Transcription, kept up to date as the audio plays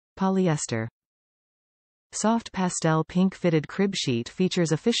Polyester. Soft pastel pink fitted crib sheet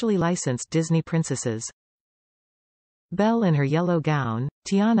features officially licensed Disney princesses. Belle in her yellow gown,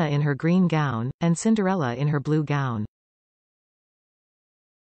 Tiana in her green gown, and Cinderella in her blue gown.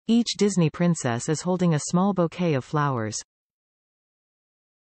 Each Disney princess is holding a small bouquet of flowers.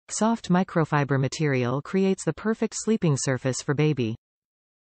 Soft microfiber material creates the perfect sleeping surface for baby.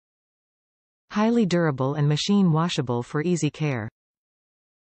 Highly durable and machine washable for easy care.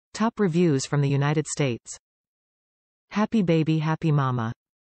 Top reviews from the United States. Happy baby, happy mama.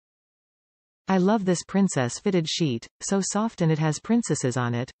 I love this princess fitted sheet, so soft, and it has princesses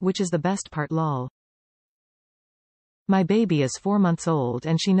on it, which is the best part lol. My baby is 4 months old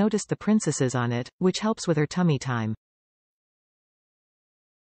and she noticed the princesses on it, which helps with her tummy time.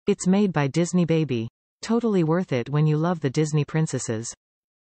 It's made by Disney Baby. Totally worth it when you love the Disney princesses.